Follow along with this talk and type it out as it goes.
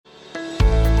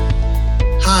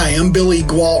Hi, I'm Billy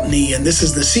Gwaltney, and this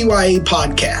is the CYA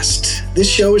Podcast.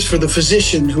 This show is for the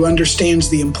physician who understands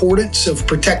the importance of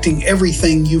protecting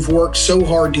everything you've worked so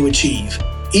hard to achieve.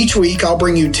 Each week, I'll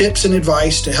bring you tips and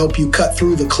advice to help you cut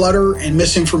through the clutter and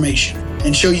misinformation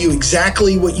and show you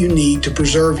exactly what you need to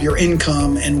preserve your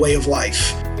income and way of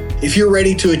life. If you're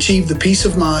ready to achieve the peace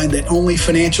of mind that only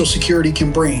financial security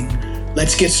can bring,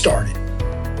 let's get started.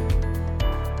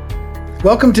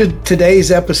 Welcome to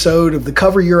today's episode of the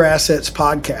Cover Your Assets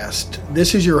podcast.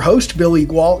 This is your host, Billy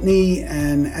Gwaltney,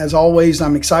 and as always,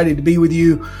 I'm excited to be with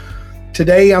you.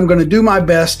 Today, I'm going to do my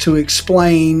best to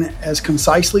explain as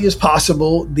concisely as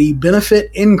possible the benefit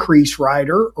increase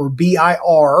rider, or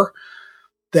BIR,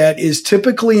 that is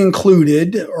typically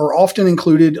included or often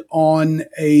included on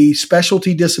a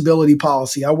specialty disability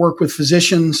policy. I work with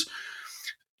physicians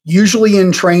usually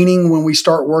in training when we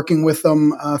start working with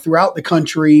them throughout the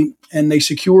country, and they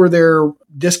secure their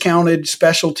discounted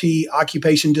specialty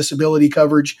occupation disability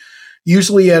coverage,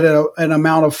 usually at an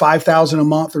amount of $5,000 a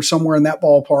month or somewhere in that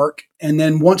ballpark. And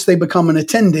then once they become an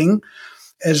attending,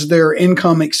 as their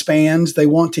income expands, they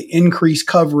want to increase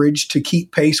coverage to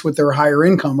keep pace with their higher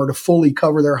income or to fully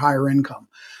cover their higher income.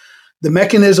 The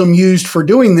mechanism used for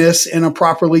doing this in a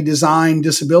properly designed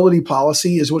disability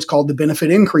policy is what's called the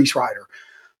benefit increase rider.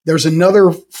 There's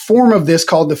another form of this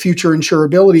called the future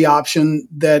insurability option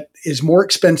that is more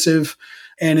expensive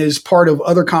and is part of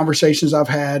other conversations I've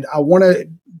had. I want to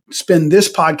spend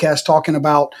this podcast talking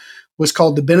about what's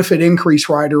called the benefit increase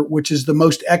rider, which is the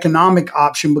most economic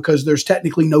option because there's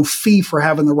technically no fee for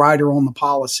having the rider on the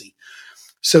policy.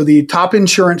 So the top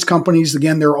insurance companies,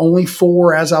 again, there are only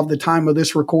 4 as of the time of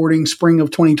this recording, spring of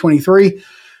 2023.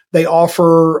 They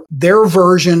offer their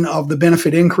version of the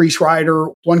benefit increase rider.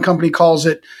 One company calls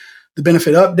it the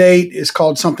benefit update. It's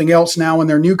called something else now in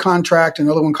their new contract.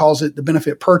 Another one calls it the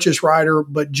benefit purchase rider.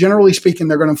 But generally speaking,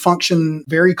 they're going to function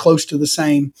very close to the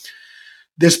same.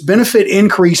 This benefit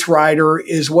increase rider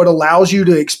is what allows you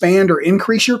to expand or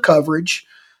increase your coverage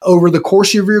over the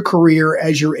course of your career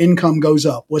as your income goes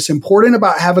up. What's important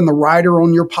about having the rider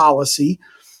on your policy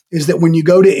is that when you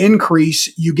go to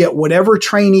increase, you get whatever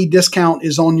trainee discount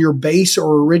is on your base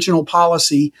or original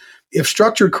policy. If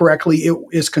structured correctly, it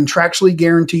is contractually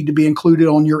guaranteed to be included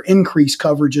on your increase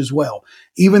coverage as well.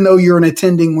 Even though you're an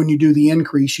attending when you do the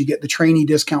increase, you get the trainee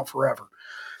discount forever.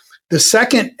 The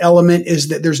second element is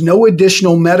that there's no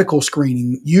additional medical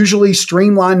screening. Usually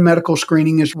streamlined medical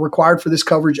screening is required for this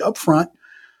coverage up front.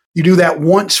 You do that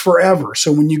once forever.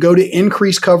 So when you go to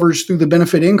increase coverage through the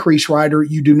benefit increase rider,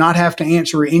 you do not have to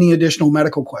answer any additional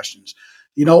medical questions.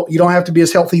 You don't have to be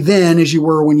as healthy then as you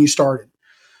were when you started.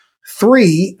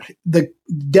 3, the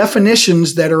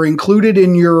definitions that are included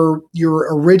in your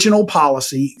original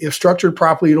policy, if structured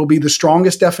properly, it'll be the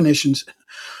strongest definitions.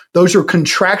 Those are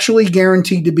contractually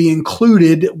guaranteed to be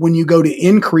included when you go to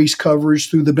increase coverage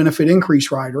through the benefit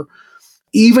increase rider,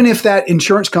 even if that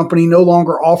insurance company no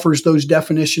longer offers those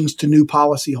definitions to new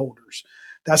policyholders.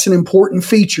 That's an important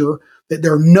feature, that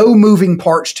there are no moving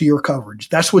parts to your coverage.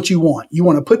 That's what you want. You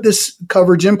want to put this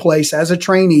coverage in place as a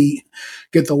trainee,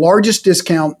 get the largest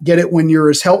discount, get it when you're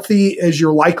as healthy as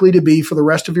you're likely to be for the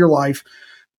rest of your life,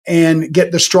 and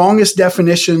get the strongest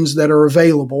definitions that are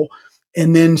available,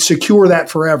 and then secure that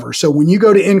forever. So when you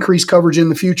go to increase coverage in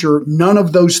the future, none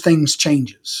of those things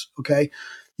changes, okay?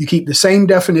 You keep the same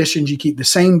definitions, you keep the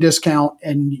same discount,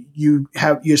 and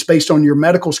it's based on your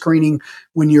medical screening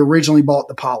when you originally bought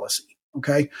the policy.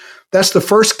 Okay. That's the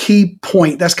first key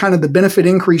point. That's kind of the benefit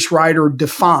increase rider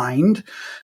defined.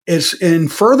 In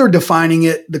further defining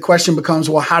it, the question becomes,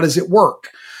 well, how does it work?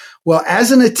 Well,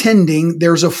 as an attending,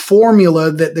 there's a formula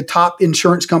that the top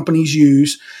insurance companies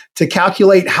use to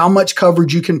calculate how much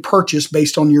coverage you can purchase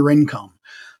based on your income.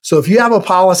 So if you have a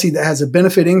policy that has a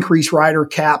benefit increase rider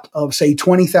cap of, say,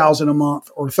 $20,000 a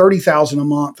month or $30,000 a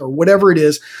month or whatever it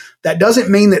is, that doesn't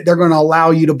mean that they're going to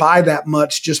allow you to buy that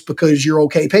much just because you're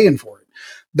okay paying for it.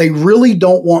 They really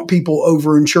don't want people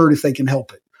overinsured if they can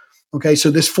help it. Okay, so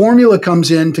this formula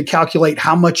comes in to calculate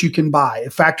how much you can buy.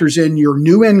 It factors in your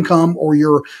new income or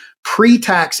your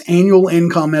pre-tax annual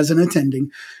income as an attending.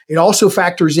 It also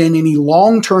factors in any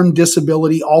long-term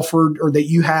disability offered or that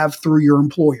you have through your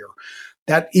employer.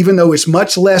 That, even though it's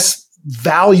much less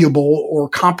valuable or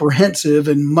comprehensive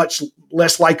and much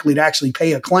less likely to actually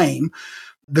pay a claim,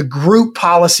 the group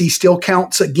policy still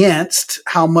counts against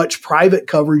how much private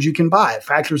coverage you can buy. It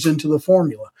factors into the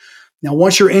formula. Now,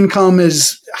 once your income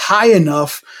is high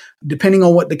enough, depending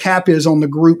on what the cap is on the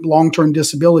group long-term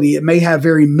disability, it may have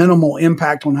very minimal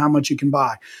impact on how much you can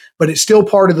buy. But it's still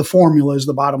part of the formula is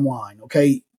the bottom line,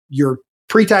 okay? Your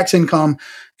pre-tax income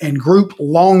and group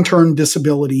long-term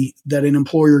disability that an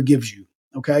employer gives you,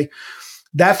 okay?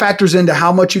 That factors into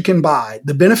how much you can buy.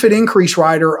 The benefit increase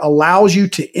rider allows you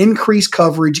to increase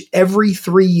coverage every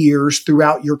 3 years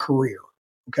throughout your career.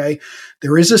 Okay.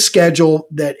 There is a schedule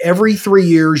that every 3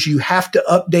 years you have to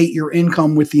update your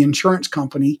income with the insurance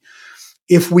company.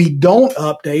 If we don't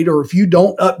update, or if you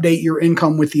don't update your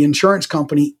income with the insurance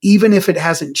company, even if it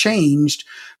hasn't changed,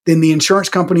 then the insurance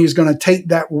company is going to take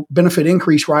that benefit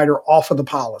increase rider off of the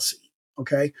policy.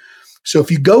 Okay. So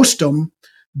if you ghost them,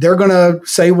 they're going to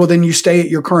say, well, then you stay at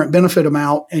your current benefit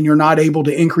amount and you're not able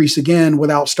to increase again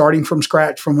without starting from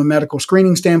scratch from a medical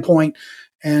screening standpoint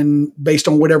and based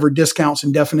on whatever discounts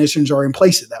and definitions are in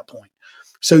place at that point.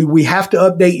 So we have to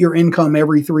update your income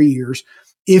every 3 years.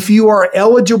 If you are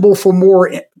eligible for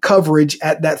more coverage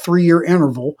at that 3-year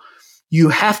interval, you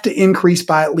have to increase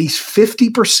by at least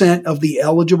 50% of the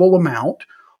eligible amount,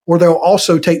 or they'll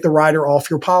also take the rider off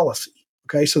your policy.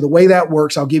 Okay, so the way that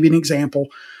works, I'll give you an example.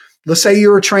 Let's say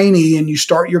you're a trainee and you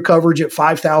start your coverage at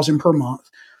 $5,000 per month.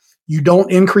 You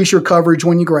don't increase your coverage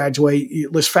when you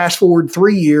graduate. Let's fast forward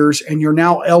 3 years and you're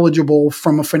now eligible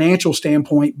from a financial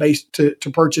standpoint based to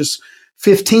purchase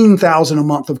 $15,000 a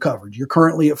month of coverage. You're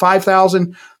currently at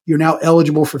 $5,000. You're now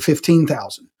eligible for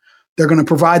 $15,000. They're going to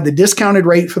provide the discounted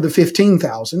rate for the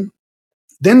 $15,000.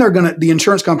 Then the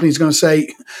insurance company is going to say,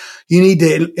 you need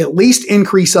to at least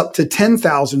increase up to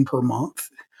 $10,000 per month,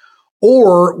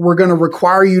 or we're going to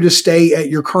require you to stay at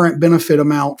your current benefit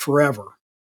amount forever.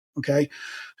 Okay.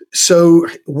 So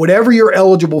whatever you're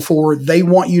eligible for, they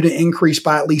want you to increase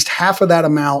by at least half of that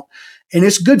amount. And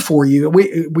it's good for you.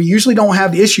 We usually don't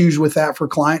have issues with that for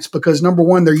clients because, number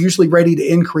one, they're usually ready to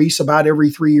increase about every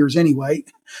 3 years anyway.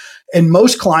 And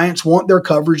most clients want their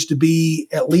coverage to be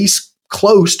at least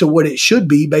close to what it should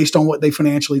be based on what they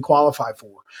financially qualify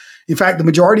for. In fact, the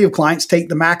majority of clients take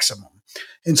the maximum.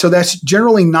 And so that's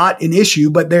generally not an issue,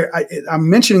 but I'm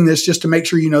mentioning this just to make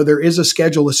sure you know there is a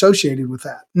schedule associated with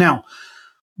that. Now,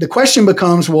 the question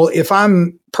becomes, well, if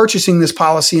I'm purchasing this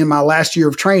policy in my last year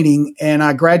of training and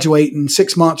I graduate in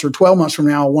 6 months or 12 months from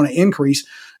now, I want to increase,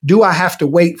 do I have to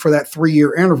wait for that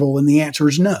 3-year interval? And the answer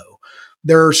is no.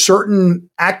 There are certain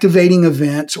activating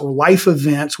events or life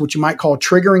events, which you might call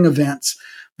triggering events,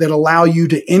 that allow you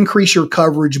to increase your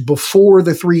coverage before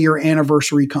the 3-year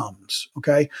anniversary comes.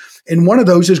 Okay. And one of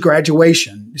those is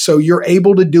graduation. So you're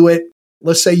able to do it.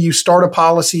 Let's say you start a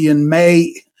policy in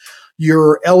May.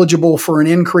 You're eligible for an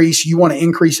increase. You want to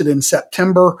increase it in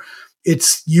September.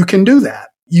 You can do that.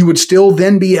 You would still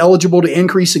then be eligible to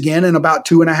increase again in about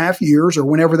 2.5 years or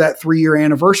whenever that 3-year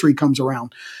anniversary comes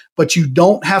around. But you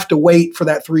don't have to wait for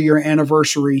that 3-year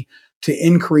anniversary to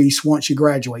increase once you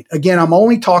graduate. Again, I'm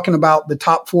only talking about the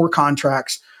top 4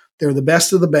 contracts. They're the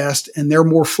best of the best, and they're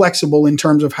more flexible in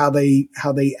terms of how they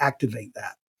activate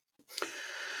that.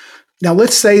 Now,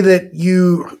 let's say that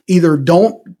you either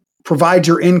don't provide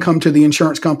your income to the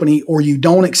insurance company or you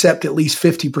don't accept at least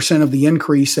 50% of the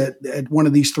increase at one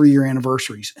of these 3-year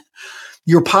anniversaries.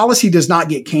 Your policy does not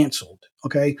get canceled.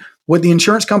 Okay. What the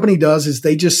insurance company does is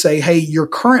they just say, hey, your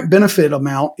current benefit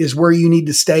amount is where you need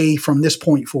to stay from this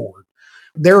point forward.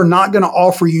 They're not going to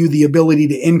offer you the ability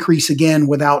to increase again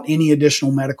without any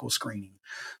additional medical screening.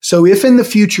 So if in the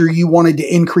future you wanted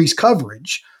to increase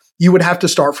coverage, you would have to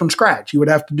start from scratch. You would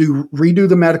have to redo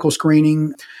the medical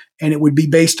screening, and it would be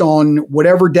based on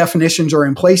whatever definitions are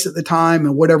in place at the time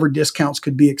and whatever discounts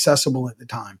could be accessible at the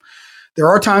time. There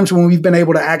are times when we've been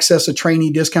able to access a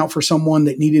trainee discount for someone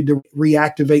that needed to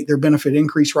reactivate their benefit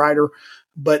increase rider,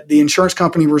 but the insurance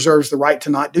company reserves the right to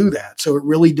not do that. So it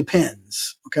really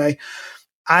depends. Okay.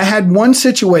 I had one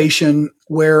situation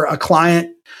where a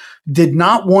client did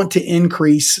not want to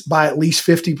increase by at least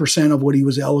 50% of what he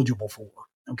was eligible for.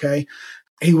 Okay.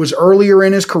 He was earlier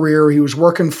in his career. He was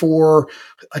working for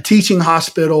a teaching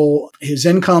hospital. His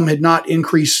income had not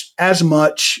increased as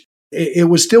much. It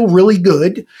was still really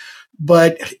good,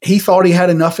 but he thought he had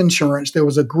enough insurance. There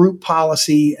was a group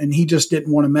policy and he just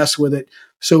didn't want to mess with it.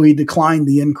 So he declined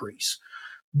the increase.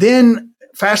 Then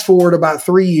fast forward about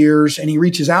 3 years and he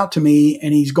reaches out to me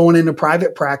and he's going into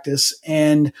private practice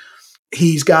and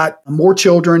he's got more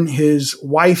children. His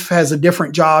wife has a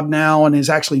different job now and is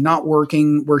actually not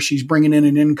working, where she's bringing in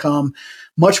an income,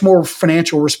 much more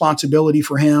financial responsibility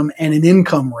for him and an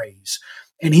income raise.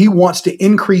 And he wants to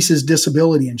increase his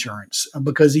disability insurance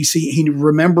because he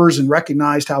remembers and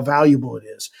recognized how valuable it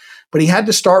is. But he had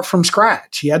to start from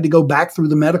scratch. He had to go back through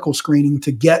the medical screening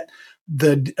to get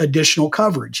the additional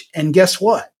coverage. And guess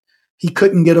what? He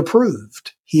couldn't get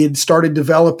approved. He had started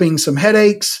developing some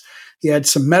headaches. He had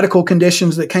some medical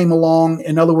conditions that came along.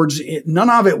 In other words, none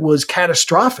of it was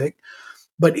catastrophic,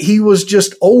 but he was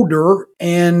just older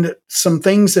and some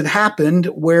things had happened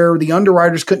where the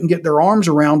underwriters couldn't get their arms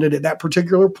around it at that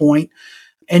particular point.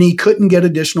 and he couldn't get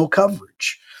additional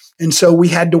coverage. And so we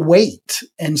had to wait.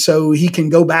 And so he can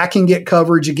go back and get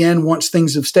coverage again once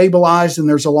things have stabilized and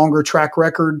there's a longer track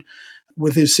record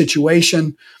with his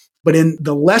situation. But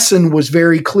the lesson was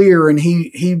very clear, and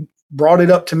he brought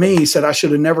it up to me. He said, I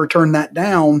should have never turned that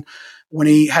down when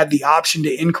he had the option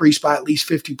to increase by at least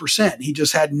 50%. He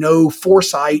just had no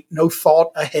foresight, no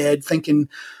thought ahead, thinking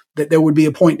that there would be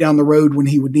a point down the road when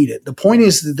he would need it. The point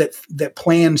is that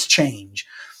plans change.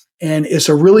 And it's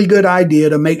a really good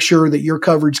idea to make sure that your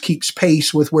coverage keeps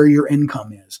pace with where your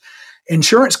income is.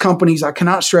 Insurance companies, I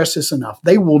cannot stress this enough,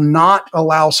 they will not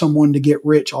allow someone to get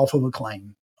rich off of a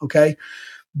claim, okay?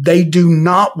 They do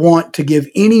not want to give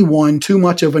anyone too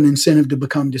much of an incentive to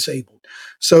become disabled.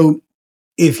 So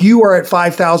if you are at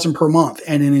 $5,000 per month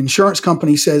and an insurance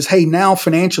company says, hey, now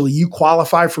financially you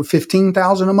qualify for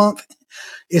 $15,000 a month,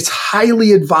 it's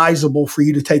highly advisable for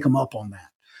you to take them up on that.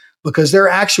 Because their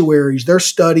actuaries, their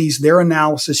studies, their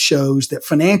analysis shows that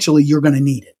financially you're going to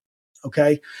need it,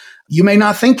 okay? You may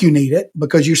not think you need it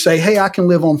because you say, hey, I can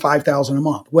live on $5,000 a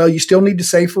month. Well, you still need to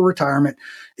save for retirement.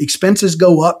 Expenses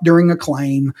go up during a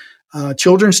claim.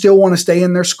 Children still want to stay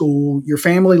in their school. Your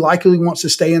family likely wants to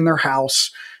stay in their house.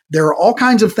 There are all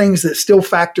kinds of things that still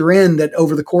factor in that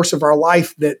over the course of our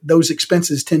life that those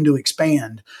expenses tend to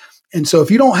expand. And so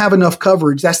if you don't have enough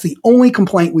coverage, that's the only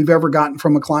complaint we've ever gotten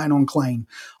from a client on claim.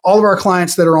 All of our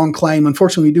clients that are on claim,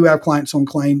 unfortunately, we do have clients on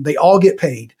claim, they all get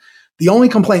paid. The only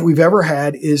complaint we've ever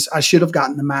had is I should have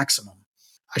gotten the maximum.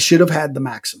 I should have had the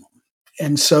maximum.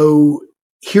 And so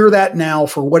hear that now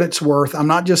for what it's worth. I'm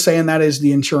not just saying that as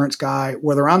the insurance guy,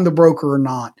 whether I'm the broker or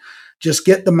not, just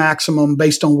get the maximum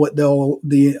based on what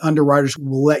the underwriters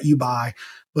will let you buy,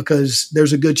 because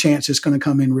there's a good chance it's going to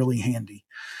come in really handy.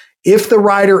 If the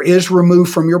rider is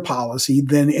removed from your policy,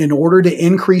 then in order to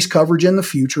increase coverage in the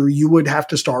future, you would have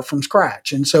to start from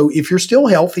scratch. And so if you're still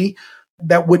healthy,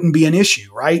 that wouldn't be an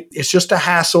issue, right? It's just a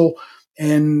hassle,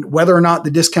 and whether or not the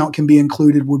discount can be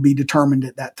included would be determined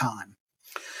at that time.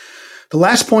 The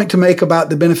last point to make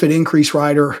about the benefit increase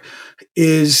rider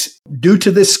is due to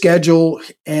this schedule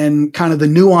and kind of the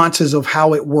nuances of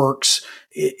how it works,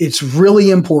 it's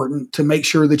really important to make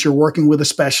sure that you're working with a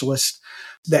specialist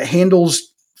that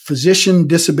handles physician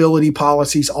disability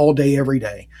policies all day, every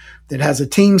day, that has a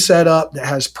team set up, that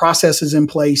has processes in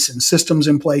place and systems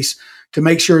in place to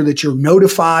make sure that you're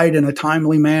notified in a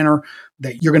timely manner,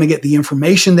 that you're going to get the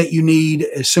information that you need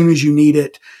as soon as you need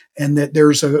it, and that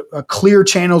there's a clear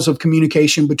channels of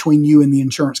communication between you and the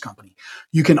insurance company.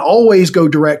 You can always go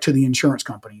direct to the insurance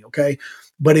company, okay?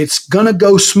 But it's going to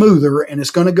go smoother and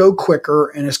it's going to go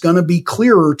quicker and it's going to be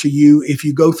clearer to you if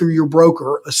you go through your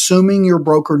broker, assuming your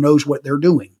broker knows what they're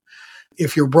doing.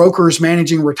 If your broker is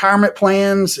managing retirement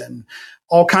plans and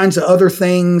all kinds of other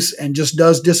things and just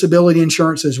does disability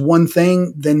insurance as one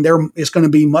thing, then it's going to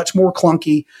be much more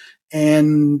clunky,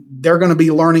 and they're going to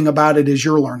be learning about it as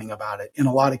you're learning about it in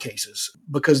a lot of cases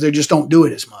because they just don't do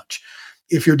it as much.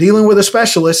 If you're dealing with a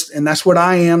specialist, and that's what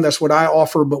I am, that's what I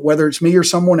offer, but whether it's me or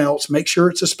someone else, make sure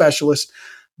it's a specialist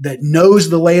that knows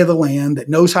the lay of the land, that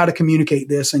knows how to communicate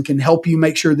this and can help you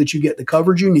make sure that you get the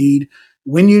coverage you need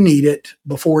when you need it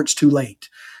before it's too late.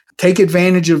 Take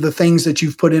advantage of the things that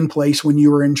you've put in place when you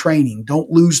were in training.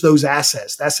 Don't lose those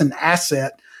assets. That's an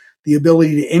asset, the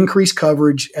ability to increase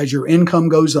coverage as your income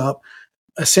goes up,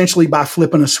 essentially by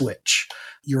flipping a switch.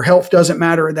 Your health doesn't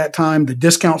matter at that time. The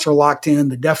discounts are locked in.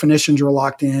 The definitions are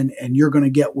locked in, and you're going to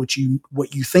get what you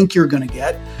think you're going to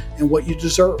get and what you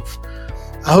deserve.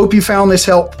 I hope you found this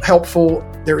helpful.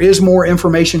 There is more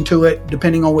information to it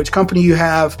depending on which company you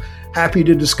have. Happy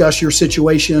to discuss your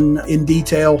situation in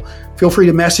detail. Feel free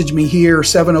to message me here,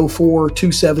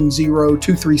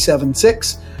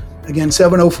 704-270-2376. Again,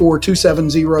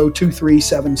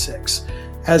 704-270-2376.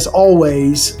 As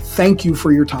always, thank you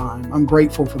for your time. I'm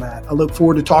grateful for that. I look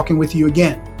forward to talking with you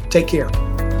again. Take care.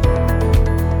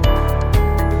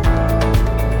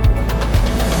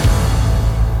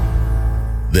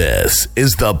 This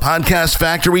is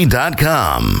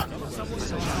thepodcastfactory.com.